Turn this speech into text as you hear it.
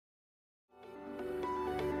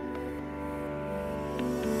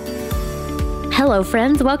Hello,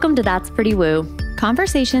 friends. Welcome to That's Pretty Woo.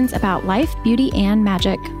 Conversations about life, beauty, and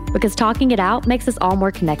magic. Because talking it out makes us all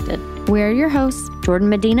more connected. We're your hosts, Jordan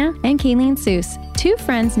Medina and Kayleen Seuss, two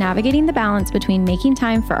friends navigating the balance between making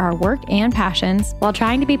time for our work and passions while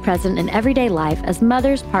trying to be present in everyday life as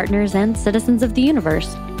mothers, partners, and citizens of the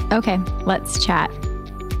universe. Okay, let's chat.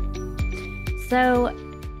 So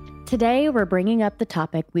today we're bringing up the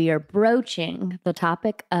topic. We are broaching the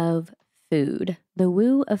topic of food, the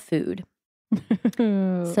woo of food.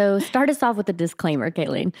 So start us off with a disclaimer,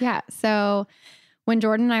 Kayleen. Yeah. So when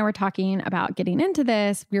Jordan and I were talking about getting into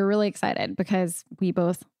this, we were really excited because we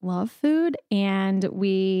both love food and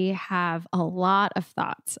we have a lot of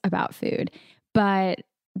thoughts about food. But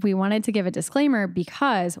we wanted to give a disclaimer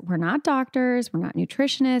because we're not doctors, we're not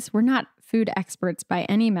nutritionists, we're not food experts by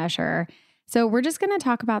any measure. So we're just going to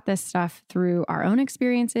talk about this stuff through our own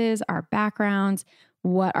experiences, our backgrounds,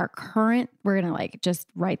 what our current, we're going to just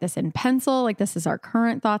write this in pencil. This is our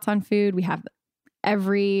current thoughts on food. We have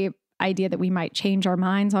every idea that we might change our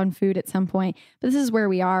minds on food at some point, but this is where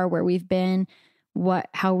we are, where we've been,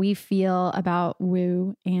 how we feel about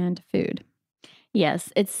woo and food.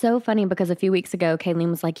 Yes, it's so funny because a few weeks ago, Kayleen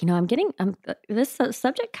was like, this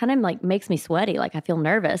subject kind of makes me sweaty. I feel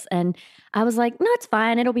nervous. And I was like, no, it's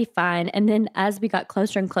fine. It'll be fine. And then as we got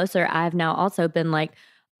closer and closer, I've now also been like,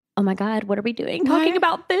 oh my God, what are we doing? Talking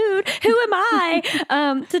about food. Who am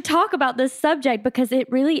I to talk about this subject? Because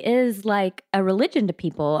it really is like a religion to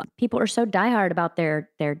people. People are so diehard about their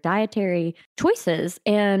dietary choices.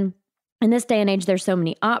 And in this day and age, there's so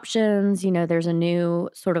many options. There's a new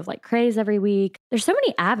sort of craze every week. There's so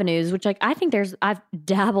many avenues, which I think I've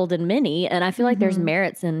dabbled in many, and I feel like there's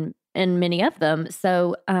merits in many of them.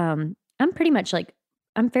 So I'm pretty much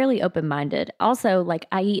I'm fairly open-minded. Also,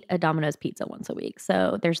 I eat a Domino's pizza once a week.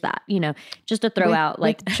 So there's that, just to throw out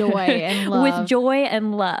with joy and love. With joy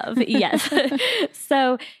and love. Yes.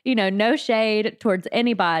 So, no shade towards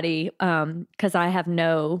anybody because I have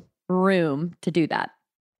no room to do that.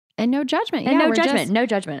 And no judgment. And no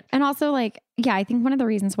judgment. And also I think one of the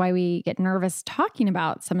reasons why we get nervous talking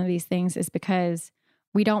about some of these things is because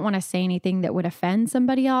we don't want to say anything that would offend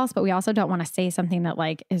somebody else, but we also don't want to say something that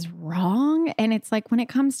is wrong. And it's when it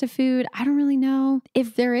comes to food, I don't really know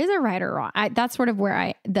if there is a right or wrong. That's sort of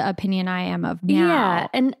where the opinion I am of now. Yeah.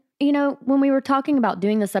 And, when we were talking about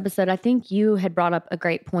doing this episode, I think you had brought up a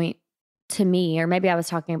great point to me, or maybe I was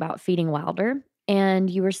talking about feeding Wilder. And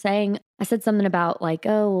you were saying, I said something about oh,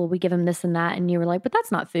 well, we give him this and that. And you were like, but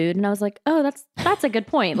that's not food. And I was like, oh, that's a good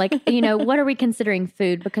point. What are we considering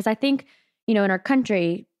food? Because I think, in our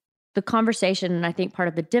country, the conversation, and I think part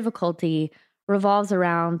of the difficulty revolves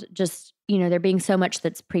around just, there being so much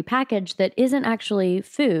that's prepackaged that isn't actually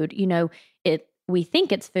food. We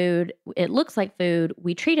think it's food. It looks like food.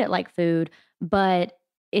 We treat it like food, but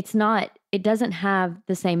it's not, it doesn't have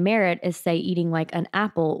the same merit as, say, eating an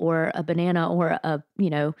apple or a banana or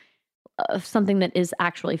something that is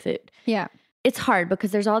actually food. Yeah. It's hard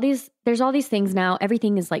because there's all these things now.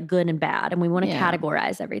 Everything is good and bad, and we want to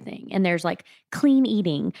categorize everything. And there's clean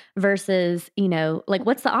eating versus,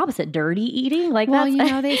 what's the opposite? Dirty eating?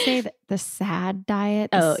 They say that the SAD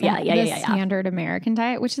diet. The standard American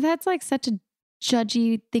diet, which that's such a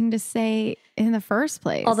judgy thing to say in the first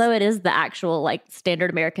place. Although it is the actual standard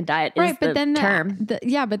American diet, right? Is but the then term. But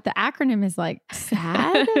the acronym is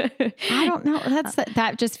SAD. I don't know.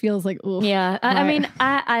 That just feels oof. Yeah. I mean,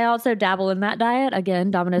 I also dabble in that diet again,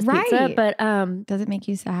 Domino's pizza. But does it make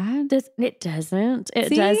you sad? It doesn't.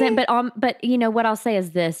 It doesn't. But what I'll say is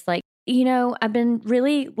this: I've been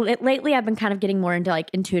lately. I've been kind of getting more into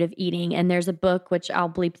intuitive eating, and there's a book which I'll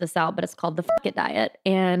bleep this out, but it's called The Fuck It Diet,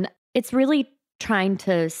 and it's really trying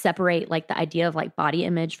to separate the idea of body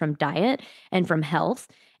image from diet and from health,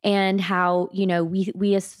 and how,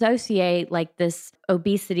 we associate this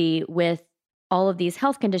obesity with all of these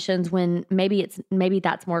health conditions when maybe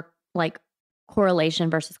that's more correlation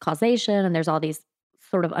versus causation. And there's all these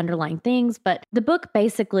sort of underlying things. But the book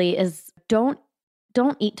basically is don't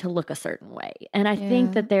eat to look a certain way. And I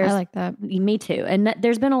think that I like that. Me too. And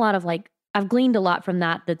there's been a lot of I've gleaned a lot from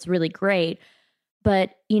that. That's really great.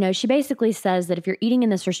 But, she basically says that if you're eating in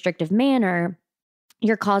this restrictive manner,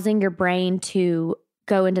 you're causing your brain to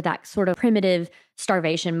go into that sort of primitive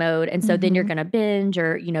starvation mode. And so then you're going to binge,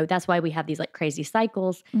 or, that's why we have these crazy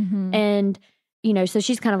cycles. Mm-hmm. And, so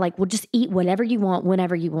she's kind of well, just eat whatever you want,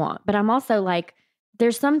 whenever you want. But I'm also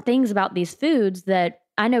there's some things about these foods that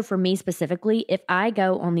I know for me specifically, if I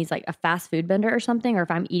go on these a fast food bender or something, or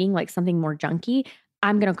if I'm eating something more junky,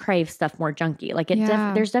 I'm going to crave stuff more junky.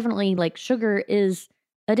 There's definitely sugar is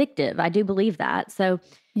addictive. I do believe that. So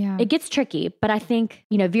Yeah. it gets tricky. But I think,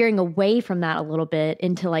 veering away from that a little bit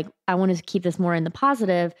into like, I want to keep this more in the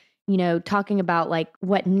positive, talking about like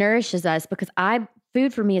what nourishes us, because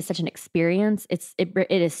food for me is such an experience. It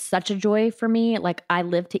is such a joy for me. Like I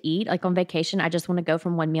live to eat. Like on vacation, I just want to go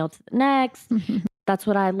from one meal to the next. That's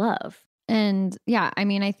what I love. And yeah, I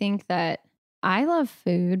mean, I think that I love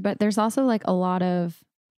food, but there's also like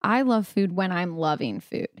I love food when I'm loving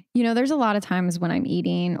food. There's a lot of times when I'm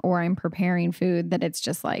eating or I'm preparing food that it's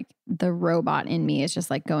just like the robot in me is just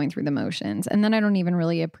like going through the motions. And then I don't even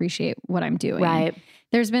really appreciate what I'm doing. Right.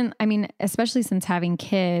 There's been, I mean, especially since having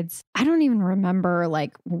kids, I don't even remember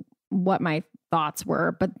like what my thoughts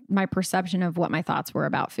were, but my perception of what my thoughts were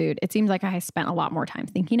about food. It seems like I spent a lot more time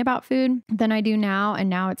thinking about food than I do now. And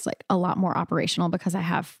now it's like a lot more operational because I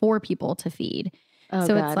have 4 people to feed. Oh,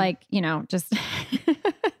 so God. it's like, just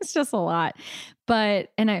it's just a lot.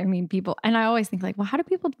 But, and I mean, people, and I always think like, well, how do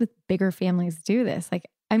people with bigger families do this? Like,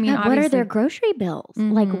 I mean, what are their grocery bills?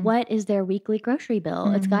 Like, Mhm. what is their weekly grocery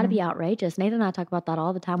bill? It's got to Mhm. be outrageous. Nathan and I talk about that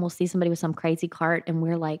all the time. We'll see somebody with some crazy cart and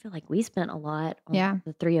we're like, I feel like we spent a lot on Yeah.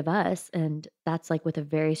 the 3 of us. And that's like with a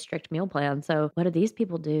very strict meal plan. So what do these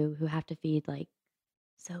people do who have to feed like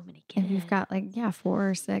so many kids? And you've got like, 4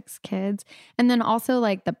 or 6 kids. And then also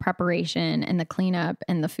like the preparation and the cleanup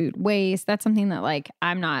and the food waste. That's something that like,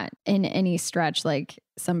 I'm not in any stretch like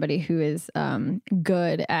somebody who is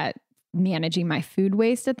good at managing my food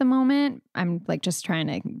waste at the moment. I'm like just trying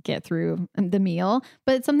to get through the meal,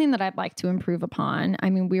 but it's something that I'd like to improve upon. I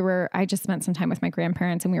mean, I just spent some time with my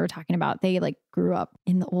grandparents and we were talking about, they like grew up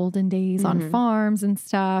in the olden days on farms and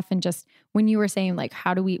stuff. And just when you were saying like,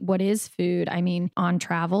 what is food? I mean, on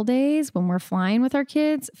travel days, when we're flying with our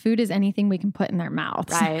kids, food is anything we can put in their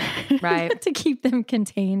mouths. Right. To keep them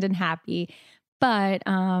contained and happy. But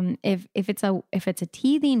if it's a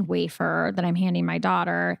teething wafer that I'm handing my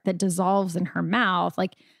daughter that dissolves in her mouth,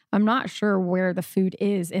 like I'm not sure where the food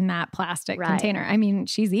is in that plastic container. I mean,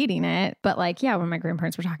 she's eating it, but like, yeah, when my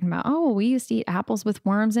grandparents were talking about, oh, we used to eat apples with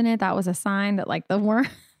worms in it, that was a sign that like the worm's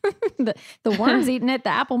eating it, the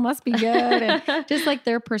apple must be good. And just like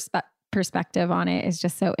their perspective on it is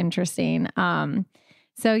just so interesting.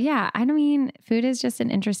 So yeah, I mean, food is just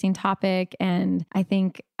an interesting topic. And I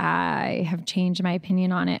think I have changed my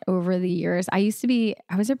opinion on it over the years. I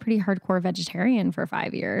was a pretty hardcore vegetarian for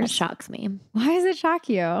 5 years. That shocks me. Why does it shock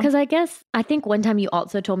you? Because I think one time you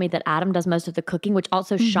also told me that Adam does most of the cooking, which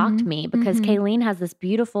also shocked me because Kayleen has this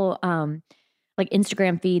beautiful, like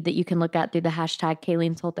Instagram feed that you can look at through the hashtag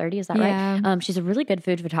Kayleen's Whole30. Is that right? She's a really good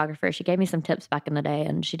food photographer. She gave me some tips back in the day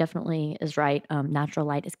and she definitely is right. Natural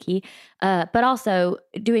light is key. But also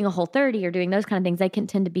doing a Whole30 or doing those kind of things, they can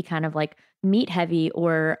tend to be kind of like meat heavy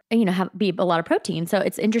or, be a lot of protein. So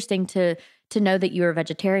it's interesting to know that you were a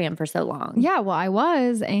vegetarian for so long. Yeah, well, I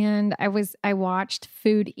was, and I watched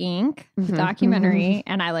Food Inc., the documentary,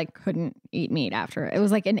 and I like couldn't eat meat after it. It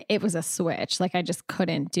was like, it was a switch. Like I just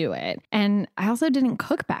couldn't do it. And I also didn't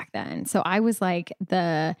cook back then. So I was like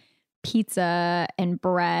the pizza and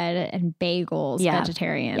bread and bagels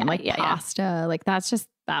vegetarian, pasta. Like that's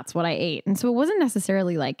what I ate. And so it wasn't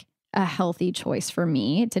necessarily like a healthy choice for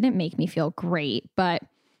me. It didn't make me feel great, but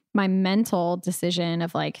my mental decision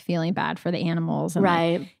of like feeling bad for the animals and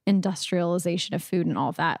like industrialization of food and all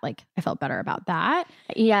of that, like I felt better about that.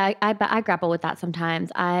 Yeah, I grapple with that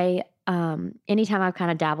sometimes. Anytime I've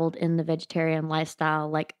kind of dabbled in the vegetarian lifestyle,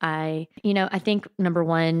 like I think number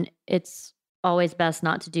one, it's always best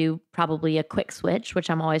not to do probably a quick switch, which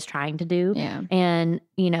I'm always trying to do. Yeah. And,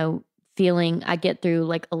 feeling I get through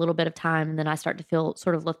like a little bit of time and then I start to feel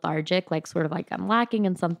sort of lethargic, like sort of like I'm lacking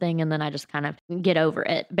in something. And then I just kind of get over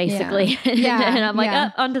it basically. Yeah. And I'm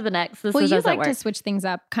like, on to the next. Well, you like to switch things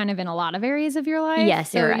up kind of in a lot of areas of your life.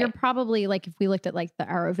 Yes, so you're right. You're probably like, if we looked at like the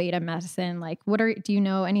Ayurveda medicine, like do you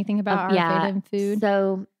know anything about Ayurveda and food?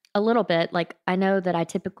 So a little bit, like I know that I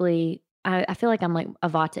typically, I feel like I'm like a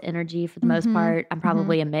Vata energy for the most part. I'm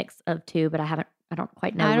probably a mix of two, but I don't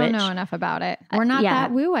quite know which. I don't know enough about it. We're not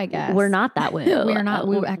that woo, I guess. We're not that woo. We're not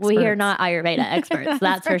woo experts. We are not Ayurveda experts.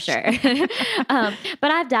 That's for sure.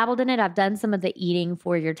 But I've dabbled in it. I've done some of the eating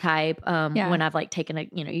for your type. When I've like taken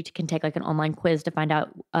you can take like an online quiz to find out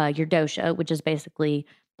your dosha, which is basically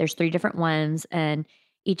there's 3 different ones and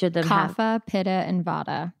each of them Kapha, Pitta, and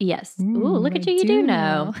Vata. Yes. Ooh, look at you. You do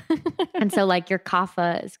know. And so like your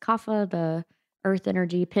Kapha is the earth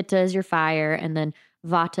energy, Pitta is your fire, and then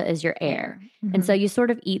Vata is your air. And so you sort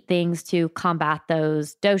of eat things to combat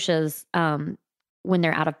those doshas when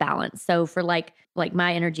they're out of balance. So for like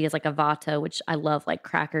my energy is like a Vata, which I love like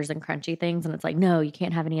crackers and crunchy things. And it's like, no, you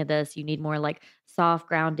can't have any of this. You need more like soft,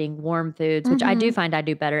 grounding, warm foods, which I do find I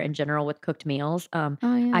do better in general with cooked meals.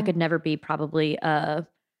 I could never be probably a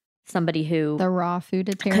somebody who The raw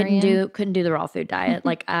fooditarian. couldn't do the raw food diet.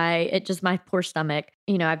 Like it just, my poor stomach,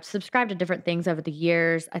 I've subscribed to different things over the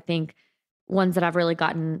years. I think ones that I've really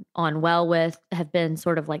gotten on well with have been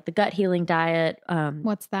sort of like the gut healing diet.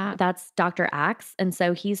 What's that? That's Dr. Axe. And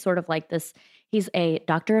so he's sort of like this, he's a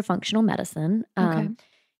doctor of functional medicine. Okay.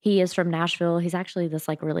 He is from Nashville. He's actually this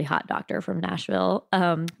like really hot doctor from Nashville.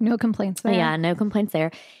 No complaints there. Yeah, no complaints there.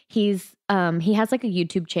 He has like a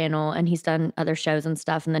YouTube channel and he's done other shows and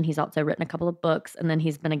stuff. And then he's also written a couple of books and then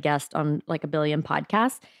he's been a guest on like a billion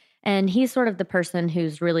podcasts. And he's sort of the person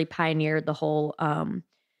who's really pioneered the whole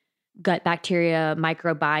gut bacteria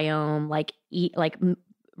microbiome,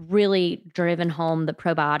 really driven home the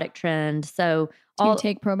probiotic trend. So do you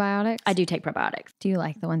take probiotics? I do take probiotics. Do you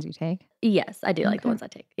like the ones you take? Yes, I do like the ones I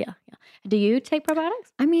take. Yeah. Do you take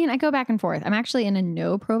probiotics? I mean, I go back and forth. I'm actually in a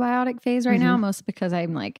no probiotic phase right now, mostly because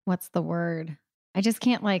I'm like, what's the word? I just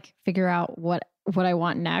can't like figure out what I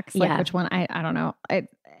want next. Like which one, I don't know.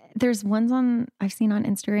 There's ones I've seen on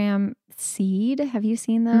Instagram, Seed. Have you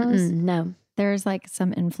seen those? No. There's like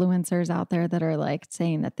some influencers out there that are like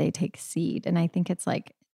saying that they take Seed. And I think it's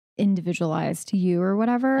like individualized to you or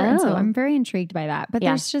whatever. And so I'm very intrigued by that. But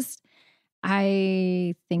there's just,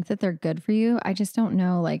 I think that they're good for you. I just don't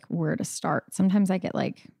know like where to start. Sometimes I get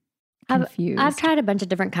like confused. I've tried a bunch of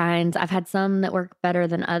different kinds. I've had some that work better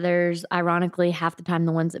than others. Ironically, half the time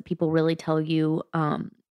the ones that people really tell you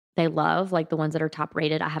they love, like the ones that are top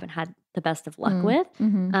rated, I haven't had the best of luck with.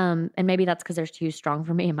 And maybe that's because they're too strong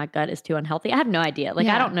for me and my gut is too unhealthy. I have no idea. Like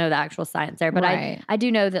I don't know the actual science there, but I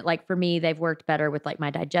do know that like for me, they've worked better with like my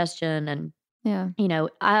digestion and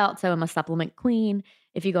I also am a supplement queen.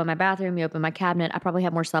 If you go in my bathroom, you open my cabinet, I probably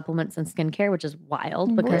have more supplements than skincare, which is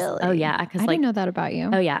wild because I didn't know that about you.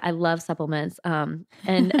 Oh yeah, I love supplements. And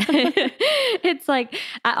it's like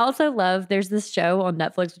I also love. There's this show on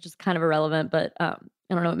Netflix which is kind of irrelevant, but I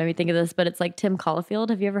don't know what made me think of this, but it's like Tim Caulfield.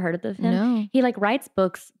 Have you ever heard of him? No. He like writes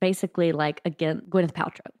books basically like again Gwyneth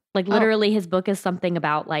Paltrow. Like literally his book is something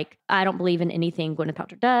about like I don't believe in anything Gwyneth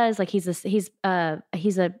Paltrow does. Like he's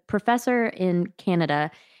a professor in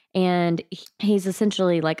Canada. And he's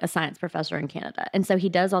essentially like a science professor in Canada. And so he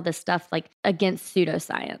does all this stuff like against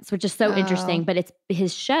pseudoscience, which is so interesting. But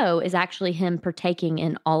his show is actually him partaking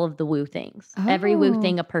in all of the woo things, every woo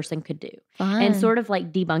thing a person could do. Fun. And sort of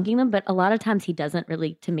like debunking them. But a lot of times he doesn't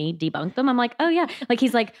really, to me, debunk them. I'm like, oh yeah. Like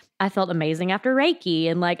he's like, I felt amazing after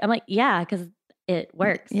Reiki. And like, I'm like, yeah, because it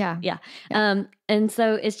works. Yeah. And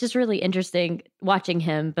so it's just really interesting watching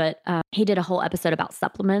him. But he did a whole episode about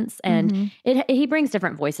supplements and he brings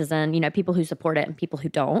different voices in, people who support it and people who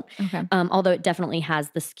don't. Okay. Although it definitely has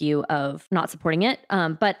the skew of not supporting it.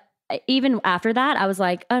 But even after that, I was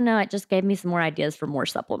like, oh no, it just gave me some more ideas for more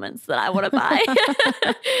supplements that I want to buy.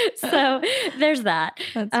 So there's that.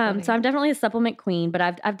 So I'm definitely a supplement queen, but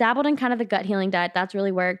I've dabbled in kind of the gut healing diet. That's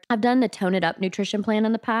really worked. I've done the Tone It Up nutrition plan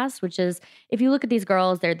in the past, which is if you look at these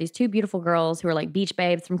girls, they're these two beautiful girls who are like beach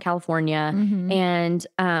babes from California. And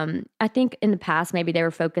I think in the past, maybe they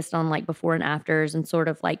were focused on like before and afters and sort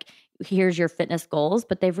of like, here's your fitness goals,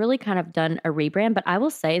 but they've really kind of done a rebrand. But I will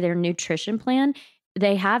say their nutrition plan,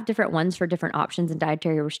 they have different ones for different options and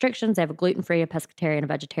dietary restrictions. They have a gluten-free, a pescatarian, a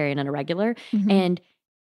vegetarian, and a regular. And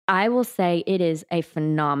I will say it is a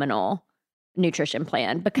phenomenal nutrition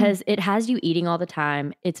plan because it has you eating all the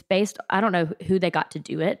time. It's based, I don't know who they got to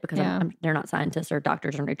do it because they're not scientists or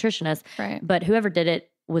doctors or nutritionists, but whoever did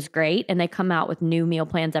it was great. And they come out with new meal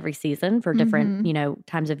plans every season for different,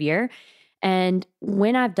 times of year. And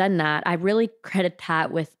when I've done that, I really credit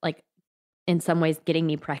that with like, in some ways getting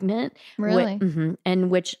me pregnant. Really? And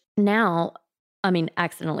which now,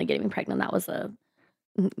 accidentally getting me pregnant, that was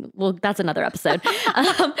that's another episode.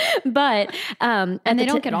 But and they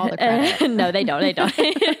don't get all the credit. No, they don't.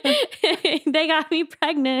 They got me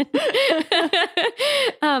pregnant.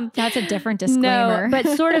 That's a different disclaimer. No,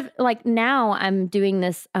 but sort of like now I'm doing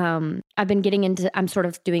this. I'm sort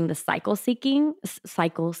of doing the cycle syncing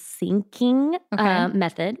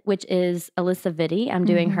method, which is Alyssa Vitti. I'm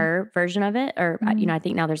doing her version of it, or I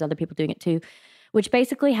think now there's other people doing it too. Which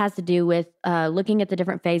basically has to do with looking at the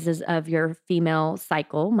different phases of your female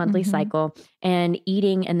cycle, monthly cycle, and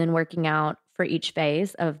eating and then working out for each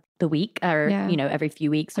phase of the week or, every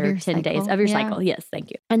few weeks or 10 days of your cycle. Yes, thank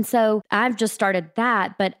you. And so I've just started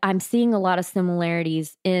that, but I'm seeing a lot of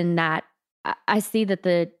similarities in that I see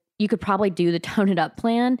that you could probably do the Tone It Up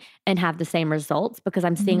plan and have the same results because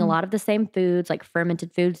I'm seeing a lot of the same foods, like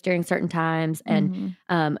fermented foods during certain times. And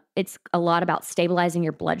it's a lot about stabilizing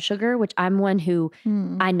your blood sugar, which I'm one who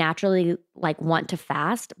I naturally like want to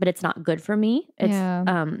fast, but it's not good for me.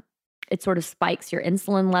 It's it sort of spikes your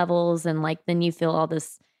insulin levels and like then you feel all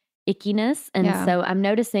this ickiness. And Yeah. so I'm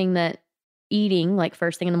noticing that eating like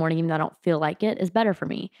first thing in the morning, even though I don't feel like it, is better for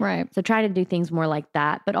me. Right. So try to do things more like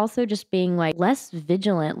that, but also just being like less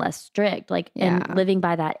vigilant, less strict, like, and Yeah. living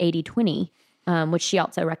by that 80-20, which she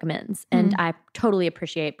also recommends. And I totally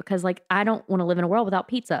appreciate, because like, I don't want to live in a world without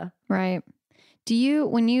pizza. Right. Do you,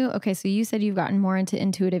 okay, so you said you've gotten more into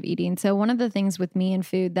intuitive eating. So one of the things with me and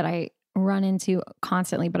food that I run into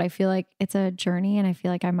constantly, but I feel like it's a journey and I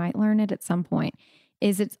feel like I might learn it at some point,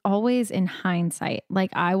 is it's always in hindsight. Like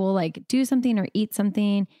I will like do something or eat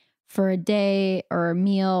something for a day or a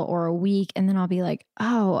meal or a week. And then I'll be like,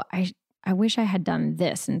 oh, I wish I had done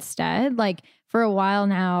this instead. Like for a while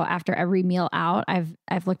now, after every meal out,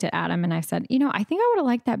 I've looked at Adam and I've said, I think I would have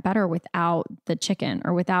liked that better without the chicken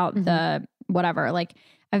or without the whatever. Like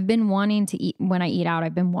I've been wanting to eat, when I eat out,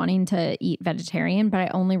 I've been wanting to eat vegetarian, but I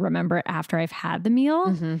only remember it after I've had the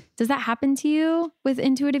meal. Does that happen to you with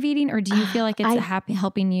intuitive eating, or do you feel like it's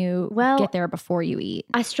helping you get there before you eat?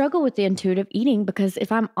 I struggle with the intuitive eating because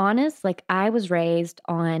if I'm honest, like I was raised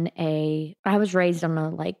on a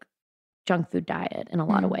like junk food diet in a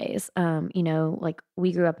lot of ways. Like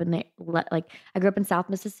we grew up I grew up in South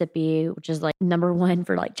Mississippi, which is like number one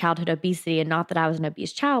for like childhood obesity. And not that I was an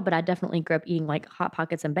obese child, but I definitely grew up eating like Hot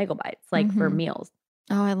Pockets and bagel bites, like for meals.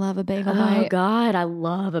 Oh, I love a bagel bite. Oh God, I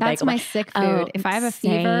love a bagel bite. That's my sick food. If I have a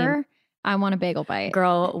fever, I want a bagel bite.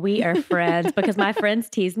 Girl, we are friends because my friends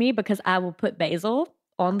tease me because I will put basil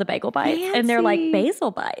on the bagel bites. Fancy. And they're like,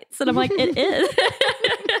 basil bites. And I'm like, it is.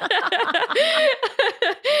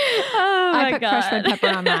 Oh my I put God. crushed red pepper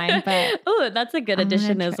on mine, but oh, that's a good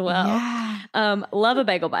addition as well. Yeah. Love a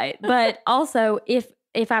bagel bite. But also if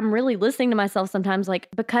I'm really listening to myself sometimes, like,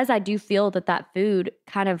 because I do feel that food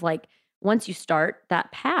kind of like, once you start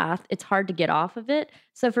that path, it's hard to get off of it.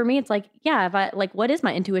 So for me, it's like, yeah, if I like, what is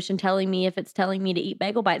my intuition telling me if it's telling me to eat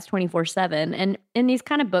bagel bites 24/7? And in these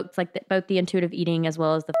kind of books, like both the intuitive eating as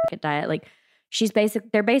well as the Fuck It diet, like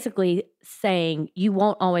they're basically saying you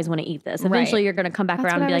won't always want to eat this. Eventually you're going to come back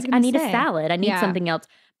around and be like, I need a salad. I need something else.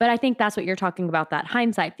 But I think that's what you're talking about, that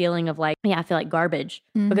hindsight feeling of like, yeah, I feel like garbage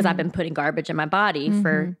because I've been putting garbage in my body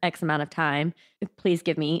for X amount of time. Please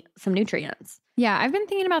give me some nutrients. Yeah, I've been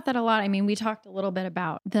thinking about that a lot. I mean, we talked a little bit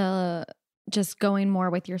about just going more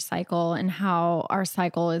with your cycle and how our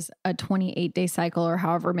cycle is a 28-day cycle or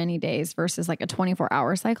however many days versus like a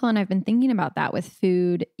 24-hour cycle. And I've been thinking about that with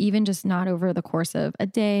food, even just not over the course of a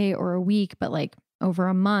day or a week, but like over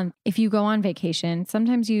a month. If you go on vacation,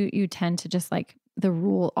 sometimes you tend to just like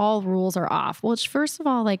all rules are off. Which first of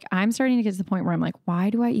all, like I'm starting to get to the point where I'm like, why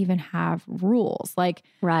do I even have rules? Like,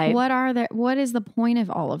 right. What is the point of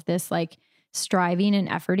all of this? Like, striving and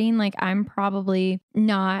efforting. Like I'm probably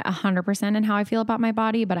not 100% in how I feel about my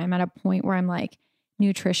body, but I'm at a point where I'm like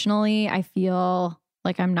nutritionally, I feel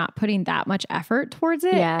like I'm not putting that much effort towards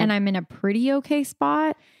it. Yeah. And I'm in a pretty okay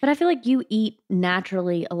spot. But I feel like you eat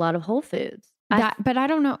naturally a lot of whole foods. But I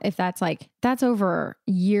don't know if that's over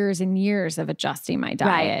years and years of adjusting my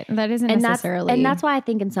diet. Right. That isn't necessarily. And that's why I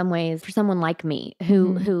think in some ways for someone like me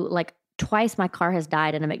who like twice my car has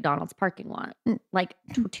died in a McDonald's parking lot, like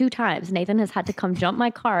 2 times. Nathan has had to come jump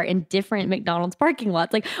my car in different McDonald's parking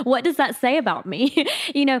lots. Like, what does that say about me?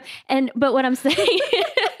 But what I'm saying,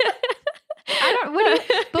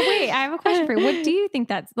 but wait, I have a question for you. What do you think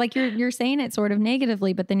that's like? You're saying it sort of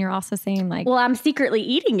negatively, but then you're also saying like, well, I'm secretly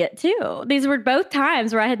eating it too. These were both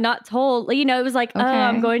times where I had not told, it was like, okay. Oh,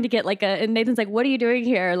 I'm going to get and Nathan's like, what are you doing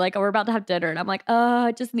here? Like, we're about to have dinner. And I'm like, oh,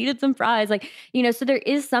 I just needed some fries. Like, so there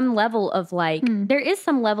is some level of like,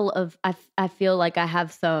 I feel like I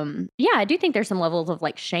have some, I do think there's some levels of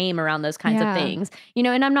like shame around those kinds of things,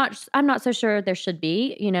 and I'm not so sure there should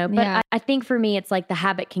be, but I think for me, it's like the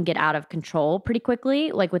habit can get out of control pretty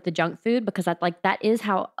quickly, like with the junk food, because that is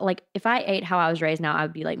how, like if I ate how I was raised now, I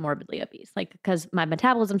would be like morbidly obese, like because my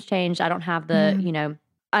metabolism's changed. I don't have the,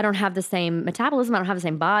 I don't have the same metabolism. I don't have the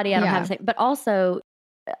same body. I don't have the same, but also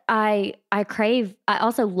I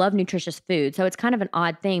also love nutritious food. So it's kind of an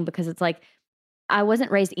odd thing because it's like, I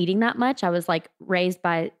wasn't raised eating that much. I was like raised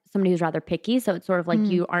by somebody who's rather picky. So it's sort of like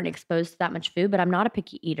you aren't exposed to that much food, but I'm not a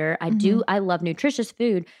picky eater. I love nutritious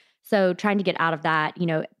food. So trying to get out of that,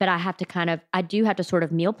 but I do have to sort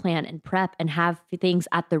of meal plan and prep and have things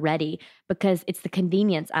at the ready because it's the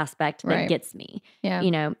convenience aspect that gets me,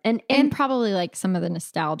 and probably like some of the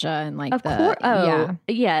nostalgia and like of course. Oh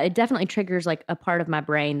yeah. It definitely triggers like a part of my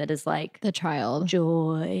brain that is like the child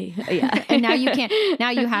joy. Yeah. And now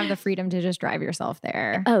you have the freedom to just drive yourself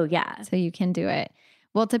there. Oh yeah. So you can do it.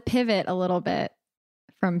 Well, to pivot a little bit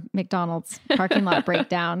from McDonald's parking lot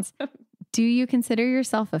breakdowns, Do you consider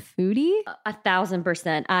yourself a foodie?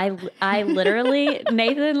 1,000%. I literally,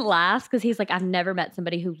 Nathan laughs because he's like, I've never met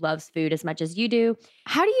somebody who loves food as much as you do.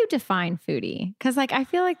 How do you define foodie? Because like I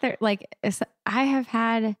feel like I have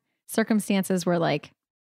had circumstances where like,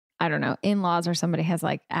 I don't know, in-laws or somebody has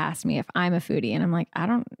like asked me if I'm a foodie, and I'm like, I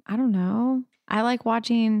don't know. I like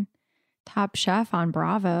watching Top Chef on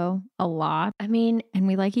Bravo a lot. I mean, and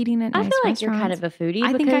we like eating at I nice feel like restaurants. you're kind of a foodie.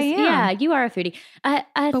 I think I am. Yeah, you are a foodie. I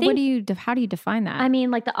But think, how do you define that? I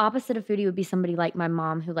mean, like the opposite of foodie would be somebody like my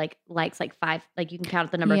mom who like likes like 5, like you can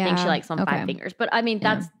count the number of things she Yeah, likes on 5 fingers. But I mean,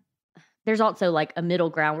 Yeah. there's also like a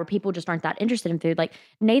middle ground where people just aren't that interested in food. Like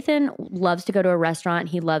Nathan loves to go to a restaurant.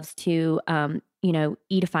 He loves to,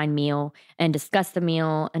 eat a fine meal and discuss the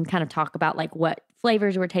meal and kind of talk about like what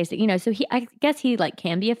flavors we're tasting, so I guess he like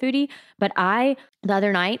can be a foodie, but the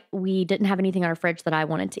other night we didn't have anything on our fridge that I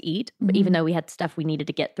wanted to eat, but even though we had stuff we needed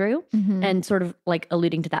to get through, and sort of like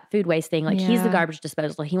alluding to that food waste thing, like he's the Yeah. garbage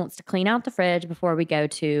disposal. He wants to clean out the fridge before we go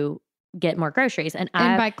to get more groceries. And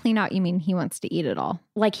by clean out, you mean he wants to eat it all?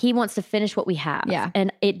 like he wants to finish what we have. Yeah.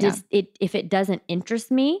 And if it doesn't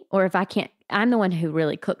interest me, or if I can't, I'm the one who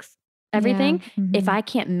really cooks everything. Yeah. If I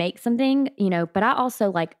can't make something, but I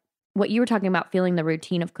also like what you were talking about, feeling the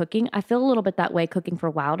routine of cooking. I feel a little bit that way cooking for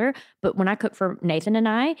Wilder, but when I cook for Nathan and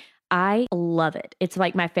I love it. It's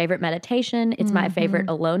like my favorite meditation. It's my favorite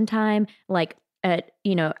alone time. Like,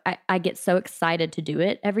 I get so excited to do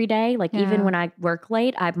it every day. Like even when I work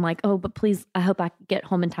late, I'm like, oh, but please, I hope I get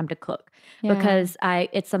home in time to cook because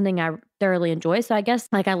it's something I thoroughly enjoy. So I guess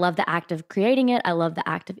like I love the act of creating it. I love the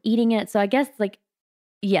act of eating it. So I guess like,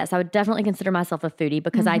 yes, I would definitely consider myself a foodie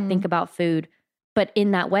because I think about food, but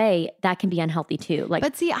in that way, that can be unhealthy too. Like,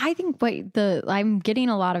 but see, I think I'm getting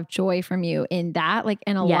a lot of joy from you in that, like,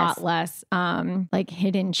 and a lot less, like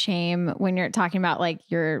hidden shame when you're talking about like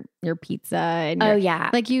your pizza and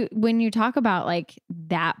like when you talk about like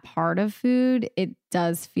that part of food, it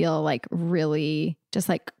does feel like really just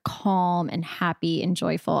like calm and happy and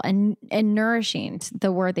joyful and nourishing.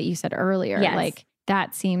 The word that you said earlier, like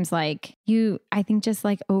that seems like I think just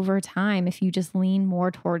like over time, if you just lean more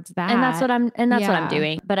towards that. And that's what I'm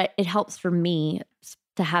doing. But it helps for me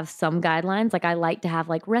to have some guidelines. Like I like to have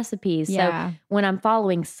like recipes. So when I'm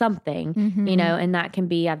following something, and that can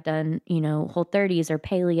be, I've done, Whole30s or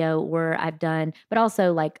paleo, or but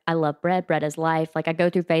also like I love bread. Bread is life. Like I go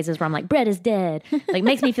through phases where I'm like, bread is dead. Like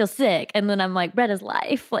makes me feel sick. And then I'm like, bread is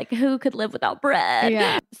life. Like who could live without bread?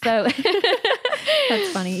 Yeah. So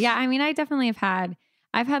that's funny. Yeah. I mean, I definitely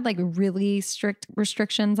I've had like really strict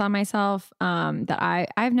restrictions on myself, that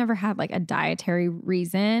I've never had like a dietary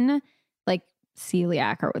reason, like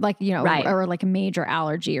celiac or like, or like a major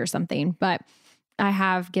allergy or something. But I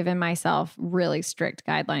have given myself really strict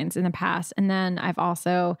guidelines in the past. And then I've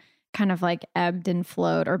also kind of like ebbed and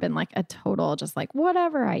flowed or been like a total, just like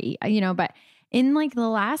whatever I eat, but in like the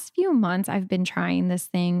last few months, I've been trying this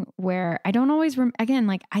thing where I don't always, again,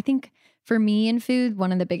 like I think for me in food,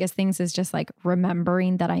 one of the biggest things is just like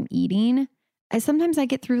remembering that I'm eating. Sometimes I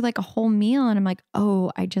get through like a whole meal and I'm like,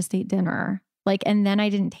 oh, I just ate dinner. Like, and then I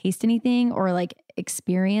didn't taste anything or like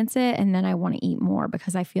experience it. And then I want to eat more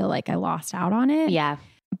because I feel like I lost out on it. yeah.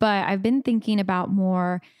 But I've been thinking about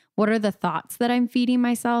more, what are the thoughts that I'm feeding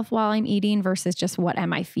myself while I'm eating versus just what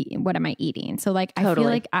am I feeding? What am I eating? So like, I feel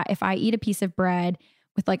like if I eat a piece of bread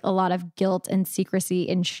with like a lot of guilt and secrecy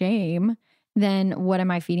and shame, then what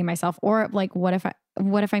am I feeding myself? Or like, what if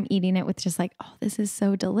I'm eating it with just like, oh, this is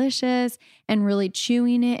so delicious and really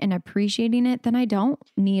chewing it and appreciating it, then I don't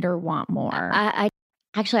need or want more. I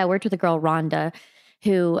worked with a girl, Rhonda,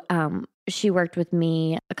 who, she worked with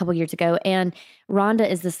me a couple years ago, and Rhonda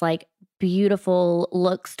is this like beautiful,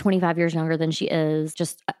 looks 25 years younger than she is,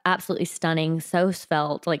 just absolutely stunning, so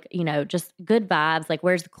svelte, like, just good vibes, like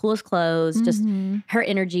wears the coolest clothes, just her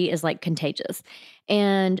energy is like contagious.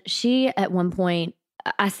 And she, at one point,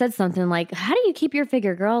 I said something like, how do you keep your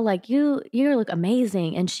figure, girl? Like you look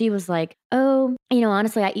amazing. And she was like, oh,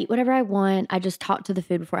 honestly, I eat whatever I want. I just talk to the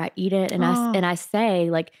food before I eat it. And I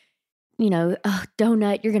say like, oh,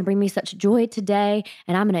 donut, you're going to bring me such joy today,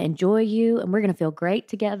 and I'm going to enjoy you, and we're going to feel great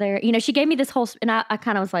together. She gave me this whole, and I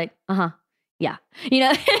kind of was like, yeah,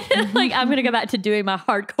 like I'm going to go back to doing my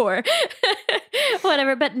hardcore,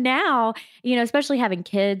 whatever. But now, especially having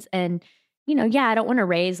kids and, I don't want to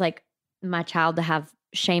raise like my child to have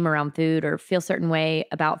shame around food or feel a certain way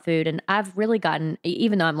about food. And I've really gotten,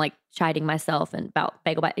 even though I'm like chiding myself and about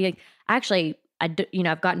bagel bite, like, actually, I've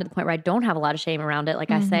gotten to the point where I don't have a lot of shame around it. Like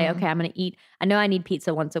I say, okay, I'm going to eat. I know I need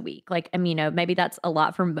pizza once a week. Like, maybe that's a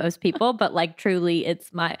lot for most people, but like truly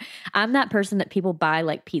I'm that person that people buy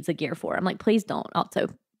like pizza gear for. I'm like, please don't also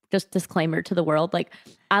just disclaimer to the world. Like,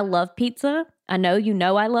 I love pizza. I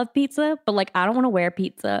know I love pizza, but like, I don't want to wear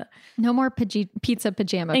pizza. No more pizza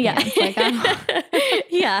pajama pants. Yeah. Like,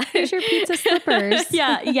 yeah. Here's your pizza slippers.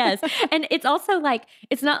 Yeah. Yes. And it's also like,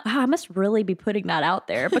 it's not, I must really be putting that out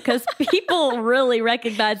there because people really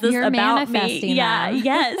recognize this You're about me. manifesting Yeah. them.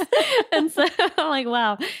 Yes. And so I'm like,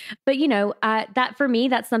 wow. But that for me,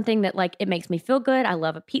 that's something that like, it makes me feel good. I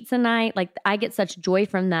love a pizza night. Like I get such joy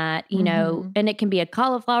from that, and it can be a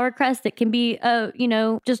cauliflower crust. It can be,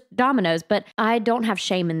 just Domino's, but I don't have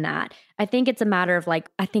shame in that. I think it's a matter of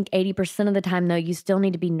like, I think 80% of the time though, you still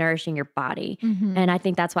need to be nourishing your body. And I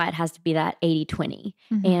think that's why it has to be that 80-20.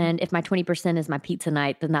 And if my 20% is my pizza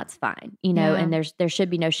night, then that's fine, and there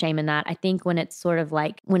should be no shame in that. I think when it's sort of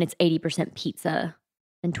like, when it's 80% pizza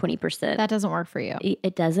and 20%. That doesn't work for you.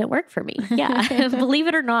 It doesn't work for me. Yeah. Believe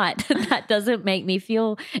it or not, that doesn't make me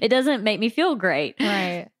feel great.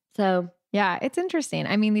 Right. So yeah, it's interesting.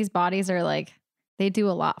 I mean, these bodies are like, they do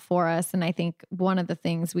a lot for us. And I think one of the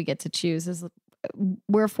things we get to choose is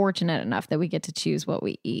we're fortunate enough that we get to choose what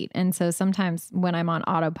we eat. And so sometimes when I'm on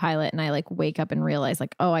autopilot and I like wake up and realize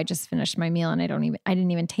like, oh, I just finished my meal and I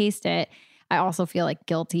didn't even taste it. I also feel like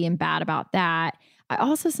guilty and bad about that. I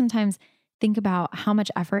also sometimes think about how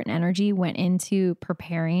much effort and energy went into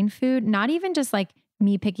preparing food, not even just like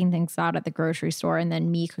me picking things out at the grocery store and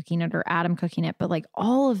then me cooking it or Adam cooking it, but like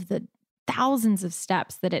all of the thousands of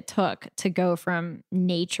steps that it took to go from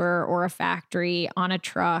nature or a factory on a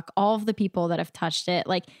truck, all of the people that have touched it.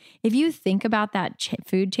 Like if you think about that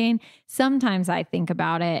food chain, sometimes I think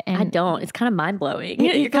about it and I don't. It's kind of mind blowing.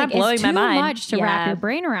 You're kind of blowing my mind. It's too much to wrap your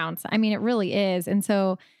brain around. I mean, it really is. And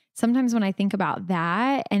so sometimes when I think about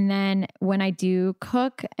that, and then when I do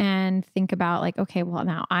cook and think about like, okay, well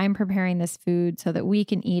now I'm preparing this food so that we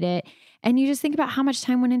can eat it. And you just think about how much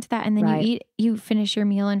time went into that. And then you finish your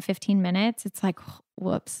meal in 15 minutes. It's like,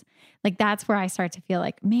 whoops. Like that's where I start to feel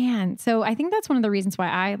like, man. So I think that's one of the reasons why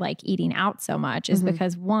I like eating out so much is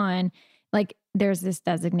because one, like there's this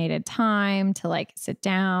designated time to like sit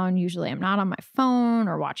down. Usually I'm not on my phone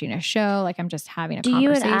or watching a show. Like I'm just having a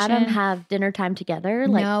conversation. Do you and Adam have dinner time together?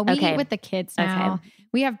 Like, no, we eat with the kids now. Okay.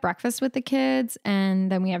 We have breakfast with the kids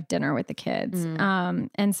and then we have dinner with the kids.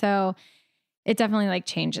 And so it definitely like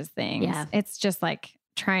changes things. Yeah. It's just like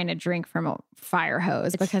trying to drink from a fire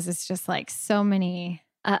hose because it's just like so many.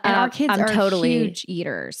 And our kids are totally huge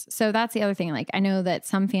eaters. So that's the other thing. Like I know that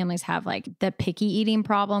some families have like the picky eating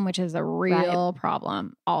problem, which is a real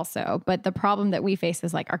problem also. But the problem that we face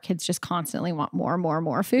is like our kids just constantly want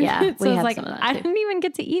more food. Yeah, so it's like, I didn't even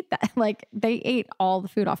get to eat that. Like they ate all the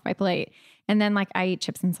food off my plate. And then like I eat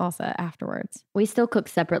chips and salsa afterwards. We still cook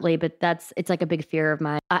separately, but it's like a big fear of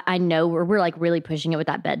mine. I know we're like really pushing it with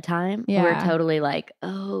that bedtime. Yeah. We're totally like,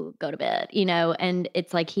 oh, go to bed, and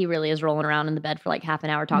it's like he really is rolling around in the bed for like half an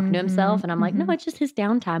hour talking to himself. And I'm like, no, it's just his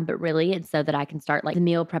downtime. But really it's so that I can start like the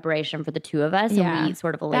meal preparation for the two of us and we eat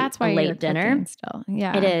sort of a late dinner. Still.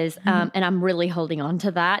 Yeah, it is. And I'm really holding on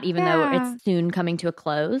to that, even though it's soon coming to a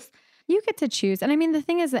close. You get to choose. And I mean, the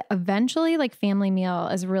thing is that eventually like family meal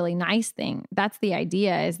is a really nice thing. That's the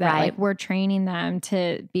idea is that like we're training them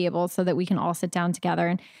to be able so that we can all sit down together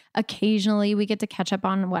and occasionally we get to catch up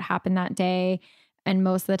on what happened that day. And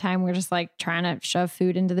most of the time we're just like trying to shove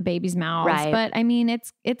food into the baby's mouths. Right. But I mean,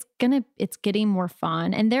 it's getting more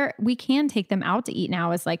fun and we can take them out to eat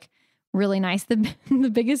now is like really nice. The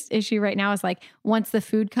biggest issue right now is like once the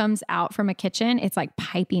food comes out from a kitchen, it's like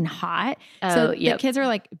piping hot. So the kids are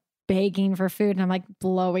like begging for food and I'm like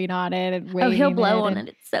blowing on it and waiting. Oh, he'll blow on it.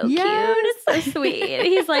 It's so cute. It's so sweet.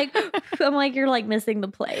 He's like, I'm like, you're like missing the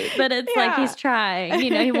plate, but it's like he's trying.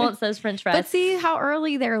 He wants those French fries. But see how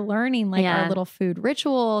early they're learning like our little food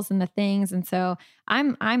rituals and the things. And so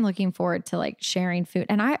I'm looking forward to like sharing food.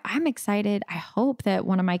 And I'm excited. I hope that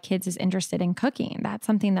one of my kids is interested in cooking. That's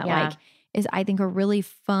something that like is I think a really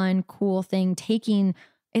fun, cool thing.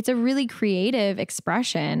 It's a really creative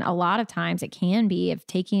expression. A lot of times it can be of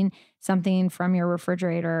taking something from your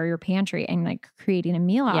refrigerator or your pantry and like creating a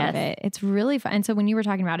meal out of it. It's really fun. And so when you were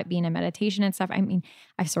talking about it being a meditation and stuff, I mean,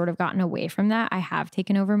 I've sort of gotten away from that. I have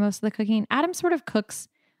taken over most of the cooking. Adam sort of cooks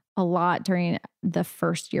a lot during the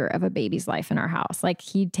first year of a baby's life in our house. Like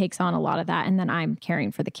he takes on a lot of that and then I'm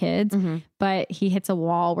caring for the kids, but he hits a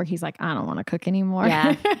wall where he's like, I don't want to cook anymore.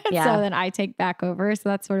 Yeah. So then I take back over. So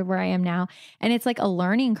that's sort of where I am now. And it's like a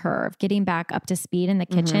learning curve, getting back up to speed in the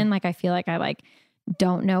kitchen. Like I feel like I like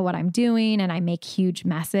don't know what I'm doing and I make huge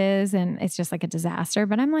messes and it's just like a disaster.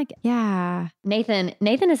 But I'm like, yeah. Nathan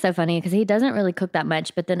is so funny because he doesn't really cook that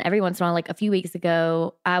much. But then every once in a while, like a few weeks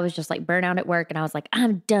ago, I was just like burnt out at work and I was like,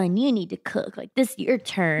 I'm done. You need to cook. Like this is your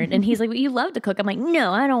turn. And he's like, well, you love to cook. I'm like,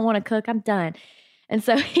 no, I don't want to cook. I'm done. And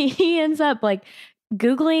so he ends up like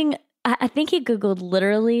Googling, I think he Googled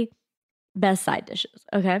literally best side dishes.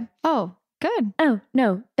 Okay. Oh, good. Oh,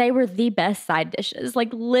 no, they were the best side dishes. Like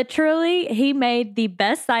literally, he made the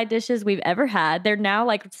best side dishes we've ever had. They're now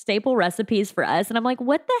like staple recipes for us. And I'm like,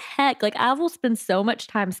 what the heck? Like I will spend so much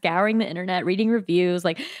time scouring the internet, reading reviews,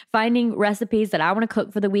 like finding recipes that I want to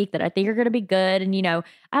cook for the week that I think are going to be good. And,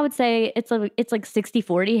 I would say it's like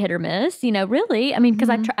 60-40 hit or miss, really. I mean, because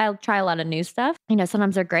I'll try a lot of new stuff.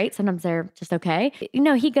 Sometimes they're great. Sometimes they're just okay.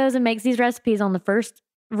 He goes and makes these recipes on the first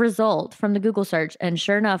result from the Google search. And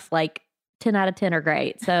sure enough, like 10 out of 10 are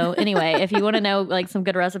great. So anyway, if you want to know like some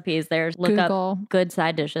good recipes, look Google up good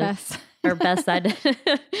side dishes or best side dishes.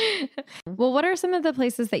 Well, what are some of the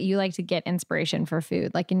places that you like to get inspiration for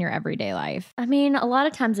food, like in your everyday life? I mean, a lot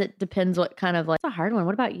of times it depends what kind of it's a hard one.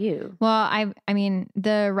 What about you? Well, I mean,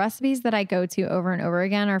 the recipes that I go to over and over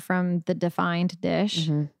again are from the Defined Dish.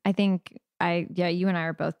 I think you and I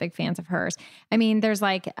are both big fans of hers. I mean, there's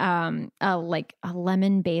like a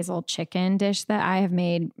lemon basil chicken dish that I have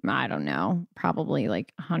made, I don't know, probably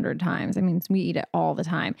like 100 times. I mean, we eat it all the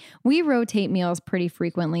time. We rotate meals pretty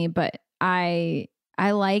frequently, but I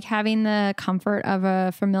like having the comfort of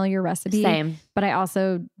a familiar recipe. Same. But I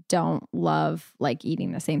also don't love like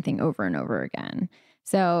eating the same thing over and over again.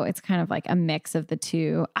 So it's kind of like a mix of the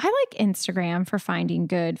two. I like Instagram for finding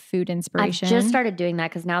good food inspiration. I just started doing that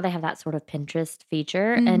because now they have that sort of Pinterest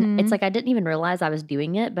feature. And it's like I didn't even realize I was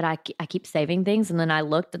doing it, but I keep saving things. And then I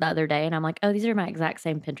looked the other day and I'm like, oh, these are my exact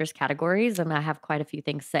same Pinterest categories. And I have quite a few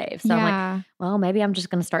things saved. So I'm like, well, maybe I'm just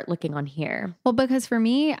going to start looking on here. Well, because for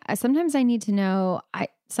me, sometimes I need to know,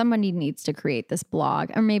 somebody needs to create this blog,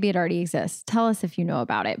 or maybe it already exists. Tell us if you know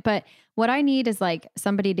about it. But what I need is like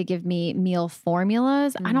somebody to give me meal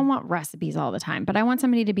formulas. I don't want recipes all the time, but I want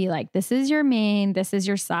somebody to be like, this is your main, this is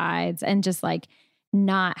your sides, and just like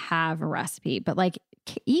not have a recipe, but like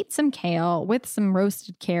eat some kale with some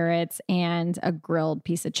roasted carrots and a grilled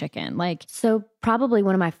piece of chicken. So probably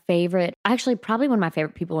one of my favorite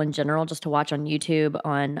people in general, just to watch on YouTube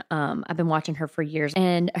I've been watching her for years,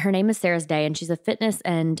 and her name is Sarah's Day, and she's a fitness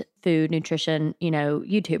and food nutrition,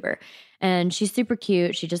 YouTuber. And she's super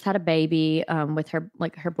cute. She just had a baby with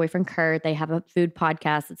her boyfriend, Kurt. They have a food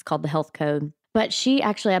podcast. It's called The Health Code. But she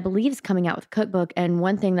actually, I believe, is coming out with a cookbook. And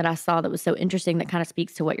one thing that I saw that was so interesting that kind of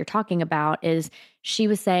speaks to what you're talking about is she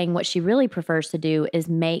was saying what she really prefers to do is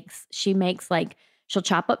she'll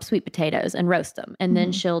chop up sweet potatoes and roast them. And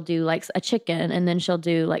then she'll do like a chicken, and then she'll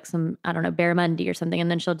do like some, I don't know, barramundi or something. And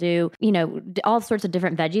then she'll do, all sorts of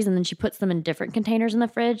different veggies. And then she puts them in different containers in the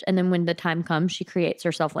fridge. And then when the time comes, she creates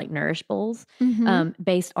herself like nourish bowls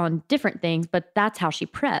based on different things. But that's how she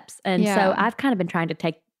preps. And so I've kind of been trying to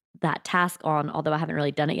take that task on, although I haven't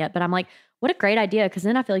really done it yet. But I'm like, what a great idea. Because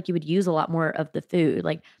then I feel like you would use a lot more of the food,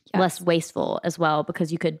 like less wasteful as well,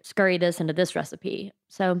 because you could scurry this into this recipe.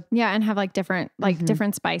 So yeah, and have like different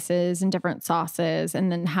different spices and different sauces,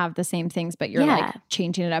 and then have the same things, but you're like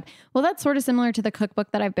changing it up. Well, that's sort of similar to the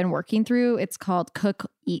cookbook that I've been working through. It's called Cook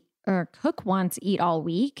Once, Eat All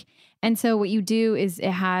Week. And so what you do is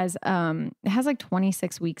it has like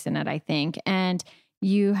 26 weeks in it, I think. And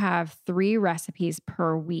you have 3 recipes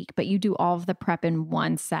per week, but you do all of the prep in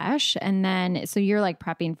one sesh. And then, so you're like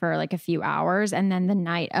prepping for like a few hours. And then the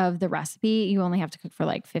night of the recipe, you only have to cook for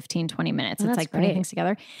like 15, 20 minutes. It's like putting things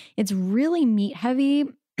together. It's really meat heavy,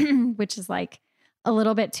 which is like a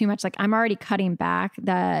little bit too much. Like I'm already cutting back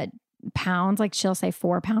the pounds, like she'll say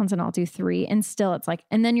 4 pounds and I'll do 3. And still it's like,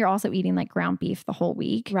 and then you're also eating like ground beef the whole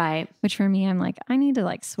week. Right. Which for me, I'm like, I need to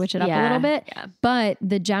like switch it up a little bit. Yeah. But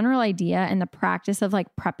the general idea and the practice of like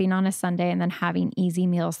prepping on a Sunday and then having easy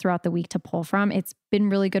meals throughout the week to pull from, it's been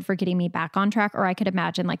really good for getting me back on track. Or I could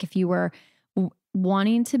imagine like if you were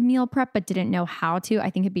wanting to meal prep but didn't know how to, I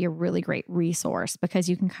think it'd be a really great resource, because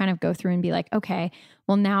you can kind of go through and be like, okay,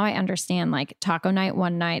 well now I understand like taco night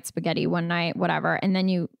one night, spaghetti one night, whatever. And then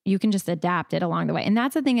you can just adapt it along the way. And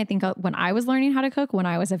that's the thing I think when I was learning how to cook, when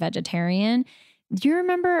I was a vegetarian. Do you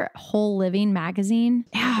remember Whole Living magazine?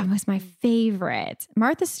 Yeah, it was my favorite.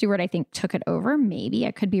 Martha Stewart, I think, took it over. Maybe,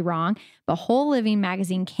 I could be wrong. But Whole Living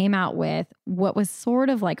magazine came out with what was sort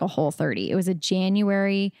of like a Whole30. It was a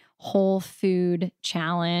January whole food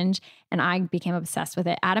challenge, and I became obsessed with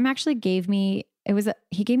it. Adam actually gave me,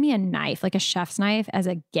 he gave me a knife, like a chef's knife as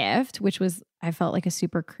a gift, which was, I felt like a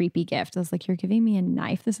super creepy gift. I was like, you're giving me a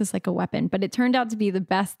knife? This is like a weapon. But it turned out to be the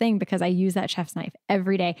best thing, because I use that chef's knife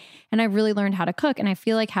every day. And I really learned how to cook. And I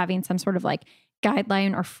feel like having some sort of like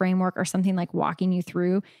guideline or framework or something like walking you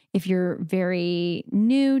through, if you're very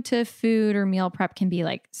new to food or meal prep, can be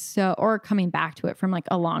like or coming back to it from like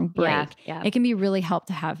a long break. Yeah. It can be really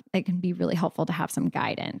helpful to have some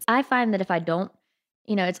guidance. I find that if I don't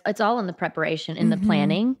it's all in the preparation, in the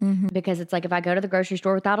planning, because it's like if I go to the grocery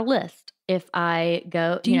store without a list, if I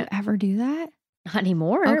go, Do you ever do that? not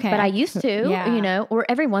anymore, Okay. but I used to, Yeah. or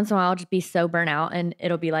every once in a while I'll just be so burnt out and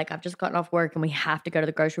it'll be like, I've just gotten off work and we have to go to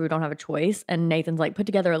the grocery. We don't have a choice. And Nathan's like, put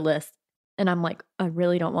together a list. And I'm like, I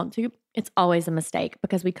really don't want to. It's always a mistake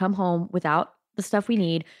because we come home without the stuff we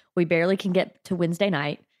need. We barely can get to Wednesday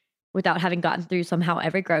night without having gotten through somehow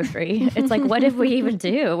every grocery. It's like, what did we even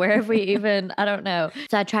do? Where have we even, I don't know.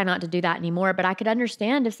 So I try not to do that anymore, but I could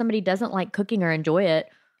understand if somebody doesn't like cooking or enjoy it.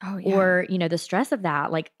 Oh, yeah. Or, the stress of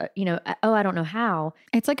that, like, I don't know how.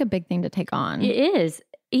 It's like a big thing to take on. It is.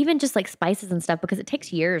 Even just like spices and stuff, because it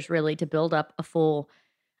takes years really to build up a full,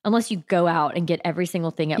 unless you go out and get every single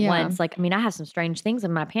thing at once. Like, I mean, I have some strange things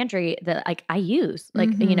in my pantry that like I use,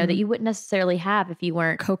 like, that you wouldn't necessarily have if you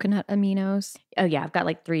weren't. Coconut aminos. Oh yeah. I've got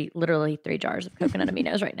like literally three jars of coconut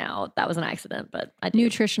aminos right now. That was an accident, but I do.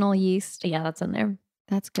 Nutritional yeast. Yeah, that's in there.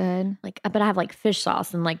 That's good. Like, but I have like fish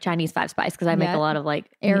sauce and like Chinese 5 spice because I make a lot of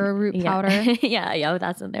like arrowroot powder. Yeah,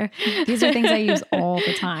 that's in there. These are things I use all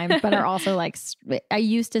the time, but are also like, I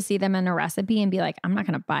used to see them in a recipe and be like, I'm not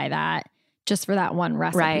going to buy that just for that one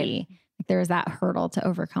recipe. Right. Like there's that hurdle to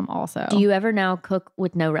overcome also. Do you ever now cook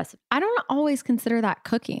with no recipe? I don't always consider that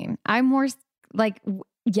cooking. I'm more like,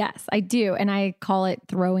 yes, I do. And I call it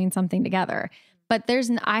throwing something together. But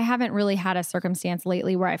I haven't really had a circumstance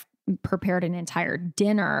lately where I've prepared an entire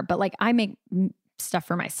dinner, but like I make stuff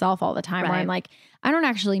for myself all the time where I'm like, I don't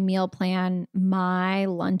actually meal plan my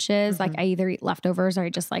lunches. Like I either eat leftovers or I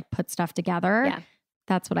just like put stuff together. Yeah.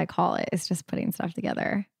 That's what I call it. It's just putting stuff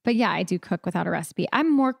together. But yeah, I do cook without a recipe.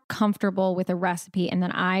 I'm more comfortable with a recipe and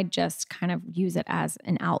then I just kind of use it as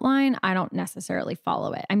an outline. I don't necessarily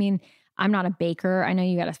follow it. I mean, I'm not a baker. I know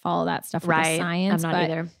you got to follow that stuff with the science. I'm not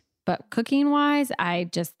either. But cooking wise,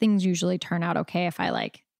 things usually turn out okay if I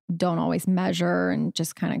like don't always measure and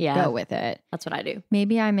just kind of go with it. That's what I do.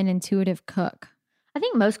 Maybe I'm an intuitive cook. I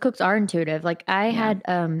think most cooks are intuitive. Like I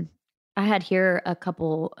had here a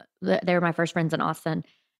couple, they were my first friends in Austin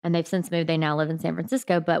and they've since moved. They now live in San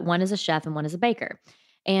Francisco, but one is a chef and one is a baker.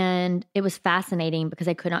 And it was fascinating because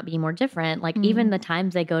they could not be more different. Like even the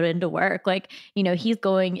times they go into work, like, he's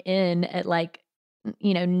going in at like,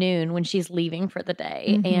 noon when she's leaving for the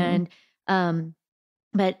day. And,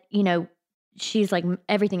 but she's like,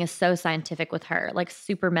 everything is so scientific with her, like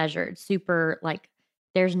super measured, super like,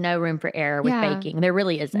 there's no room for error with baking. There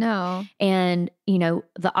really isn't. No. And,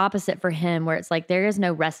 the opposite for him where it's like, there is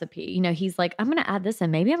no recipe, he's like, I'm going to add this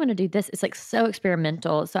and maybe I'm going to do this. It's like so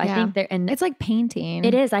experimental. So I think and it's like painting.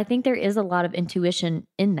 It is. I think there is a lot of intuition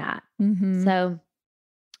in that. So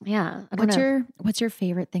yeah. What's your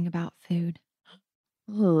favorite thing about food?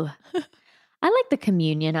 Ooh. I like the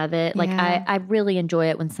communion of it. Like I really enjoy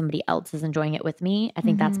it when somebody else is enjoying it with me. I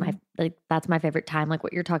think that's my favorite time. Like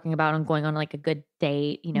what you're talking about on going on like a good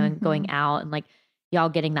date, and going out and like y'all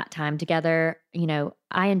getting that time together.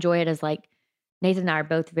 I enjoy it as like Nathan and I are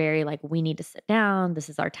both very like, we need to sit down. This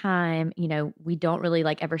is our time. We don't really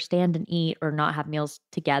like ever stand and eat or not have meals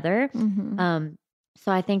together.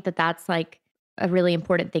 So I think that that's like a really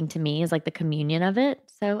important thing to me is like the communion of it.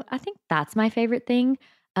 So I think that's my favorite thing.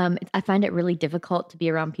 I find it really difficult to be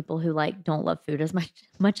around people who like don't love food as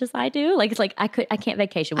much as I do. Like it's like I can't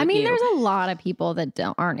vacation with you. There's a lot of people that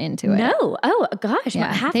aren't into it. No. Oh gosh,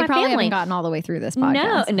 half they my probably family haven't gotten all the way through this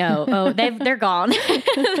podcast. No. Oh, they're gone.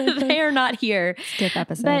 They are not here. Skip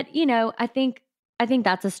episode. But I think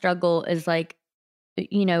that's a struggle. Is like,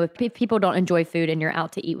 if people don't enjoy food and you're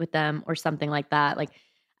out to eat with them or something like that, like.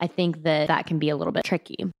 I think that can be a little bit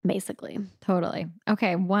tricky, basically. Totally.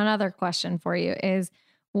 Okay. One other question for you is,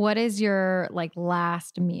 what is your like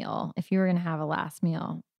last meal? If you were going to have a last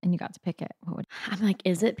meal and you got to pick it, what would? I'm like,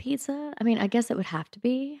 is it pizza? I mean, I guess it would have to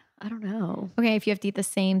be. I don't know. Okay. If you have to eat the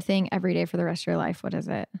same thing every day for the rest of your life, what is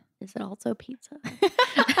it? Is it also pizza?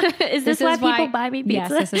 Is this why people buy me pizza? Yes,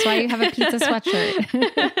 this is why you have a pizza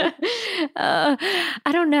sweatshirt.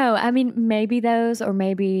 I don't know. I mean, maybe those, or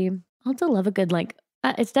maybe I also love a good like.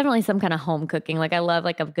 It's definitely some kind of home cooking. Like I love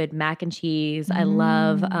like a good mac and cheese. I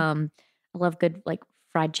love good like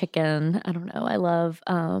fried chicken. I don't know. I love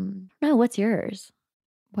no, what's yours?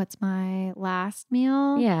 What's my last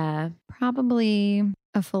meal? Yeah. Probably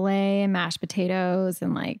a filet and mashed potatoes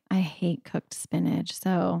and like I hate cooked spinach.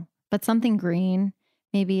 So, but something green,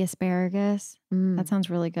 maybe asparagus. That sounds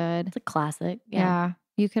really good. It's a classic. Yeah.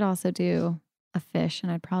 You could also do a fish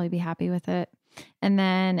and I'd probably be happy with it. And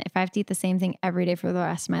then if I have to eat the same thing every day for the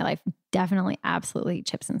rest of my life, definitely absolutely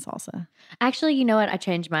chips and salsa. Actually, you know what? I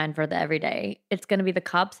changed mine for the everyday. It's going to be the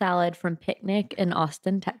Cobb salad from Picnic in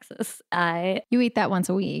Austin, Texas. You eat that once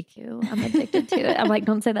a week. I'm addicted to it. I'm like,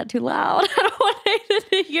 don't say that too loud. I don't want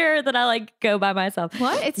to hear that I like go by myself.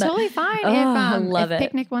 What? It's totally fine. I love if it.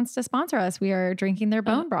 Picnic wants to sponsor us, we are drinking their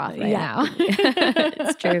bone broth right now.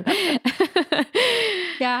 It's true.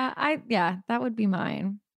 Yeah, that would be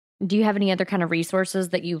mine. Do you have any other kind of resources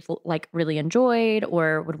that you've like really enjoyed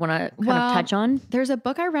or would want to kind of touch on? There's a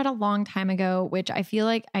book I read a long time ago, which I feel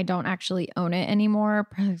like I don't actually own it anymore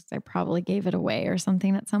because I probably gave it away or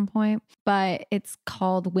something at some point. But it's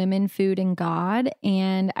called Women, Food, and God.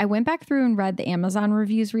 And I went back through and read the Amazon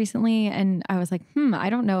reviews recently, and I was like,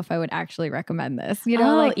 I don't know if I would actually recommend this. You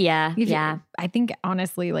know, yeah. I think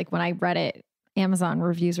honestly, like when I read it, Amazon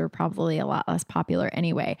reviews were probably a lot less popular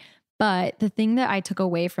anyway. But the thing that I took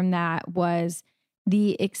away from that was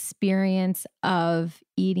the experience of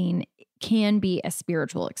eating can be a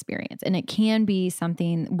spiritual experience, and it can be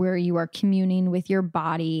something where you are communing with your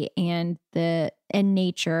body and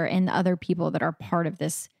nature and the other people that are part of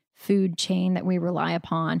this food chain that we rely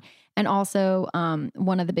upon. And also,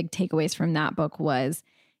 one of the big takeaways from that book was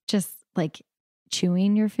just like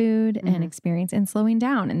chewing your food and experience and slowing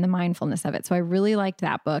down and the mindfulness of it. So I really liked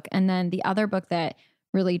that book. And then the other book that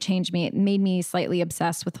really changed me, it made me slightly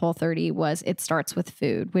obsessed with Whole30, was It Starts With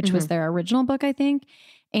Food, which was their original book, I think.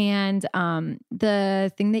 And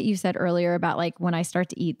the thing that you said earlier about like when I start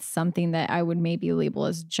to eat something that I would maybe label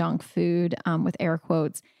as junk food, with air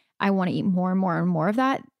quotes, I want to eat more and more and more of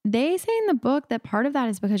that. They say in the book that part of that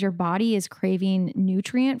is because your body is craving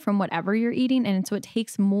nutrient from whatever you're eating. And so it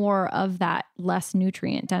takes more of that less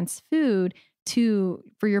nutrient dense food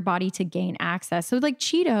for your body to gain access. So like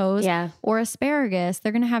Cheetos or asparagus,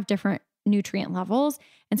 they're going to have different nutrient levels.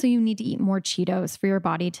 And so you need to eat more Cheetos for your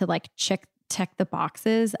body to like check the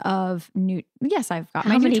boxes of yes, I've got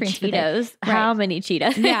my nutrients for this. How many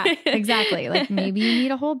Cheetos? Yeah, exactly. Like maybe you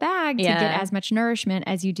need a whole bag to get as much nourishment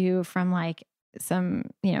as you do from like some,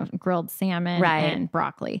 grilled salmon and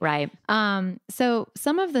broccoli. Right. So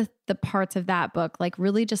some of the parts of that book like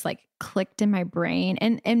really just like clicked in my brain.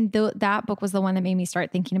 And that book was the one that made me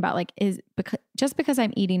start thinking about like, just because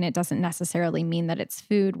I'm eating it doesn't necessarily mean that it's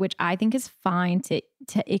food, which I think is fine to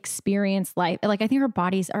experience life. Like I think our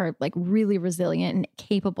bodies are like really resilient and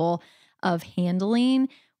capable of handling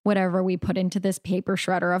whatever we put into this paper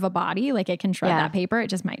shredder of a body. Like it can shred that paper. It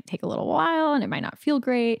just might take a little while and it might not feel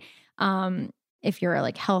great. If you're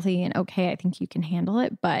like healthy and okay, I think you can handle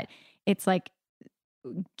it. But it's like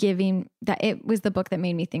giving that, it was the book that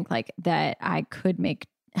made me think like that I could make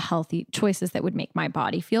healthy choices that would make my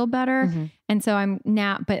body feel better. And so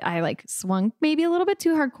but I like swung maybe a little bit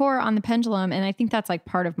too hardcore on the pendulum. And I think that's like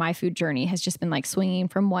part of my food journey has just been like swinging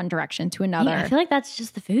from one direction to another. Yeah, I feel like that's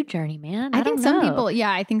just the food journey, man. I think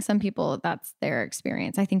some people, that's their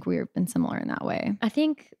experience. I think we've been similar in that way. I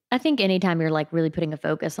think anytime you're like really putting a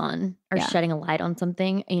focus on or shedding a light on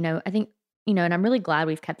something, I think, and I'm really glad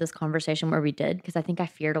we've kept this conversation where we did, because I think I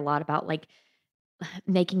feared a lot about like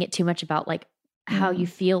making it too much about like how you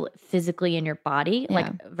feel physically in your body,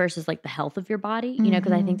 like versus like the health of your body,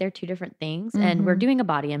 because I think they're two different things. And we're doing a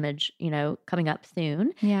body image, coming up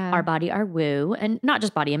soon. Yeah. Our body, our woo, and not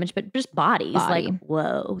just body image, but just bodies. Like,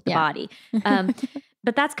 whoa, the body.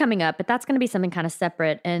 But that's coming up, but that's going to be something kind of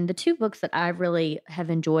separate. And the two books that I really have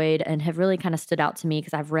enjoyed and have really kind of stood out to me,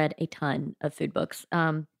 because I've read a ton of food books.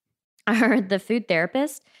 I heard The Food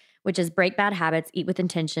Therapist, which is Break Bad Habits, Eat with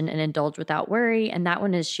Intention, and Indulge Without Worry. And that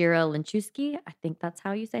one is Shira Linchewski. I think that's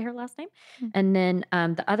how you say her last name. And then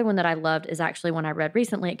the other one that I loved is actually one I read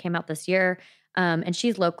recently. It came out this year. And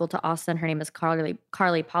she's local to Austin. Her name is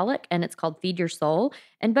Carly Pollack, and it's called Feed Your Soul.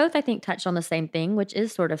 And both, I think, touch on the same thing, which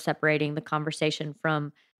is sort of separating the conversation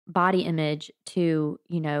from body image to,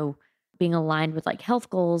 being aligned with like health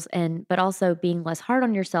goals, but also being less hard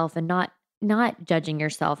on yourself and not judging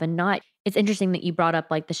yourself it's interesting that you brought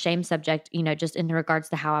up like the shame subject, just in regards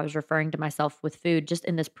to how I was referring to myself with food just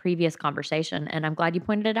in this previous conversation. And I'm glad you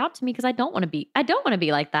pointed it out to me, because I don't want to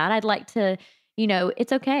be like that. I'd like to,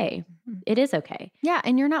 it's okay. It is okay. Yeah.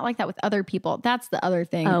 And you're not like that with other people. That's the other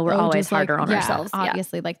thing. Oh, we're always harder on ourselves.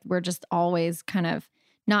 Obviously, like we're just always kind of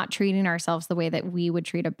not treating ourselves the way that we would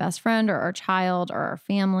treat a best friend or our child or our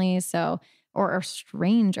family. So, or a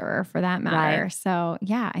stranger for that matter. Right. So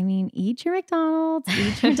yeah, I mean, eat your McDonald's,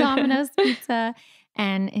 eat your Domino's pizza,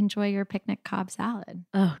 and enjoy your picnic Cobb salad.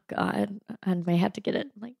 Oh God, I may have to get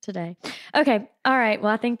it like today. Okay. All right.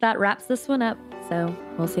 Well, I think that wraps this one up. So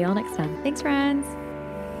we'll see y'all next time. Thanks, friends.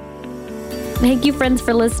 Thank you, friends,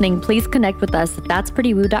 for listening. Please connect with us at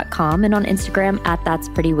that'sprettywoo.com and on Instagram at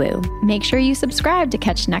that'sprettywoo. Make sure you subscribe to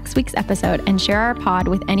catch next week's episode and share our pod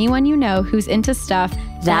with anyone you know who's into stuff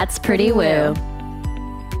that's pretty woo.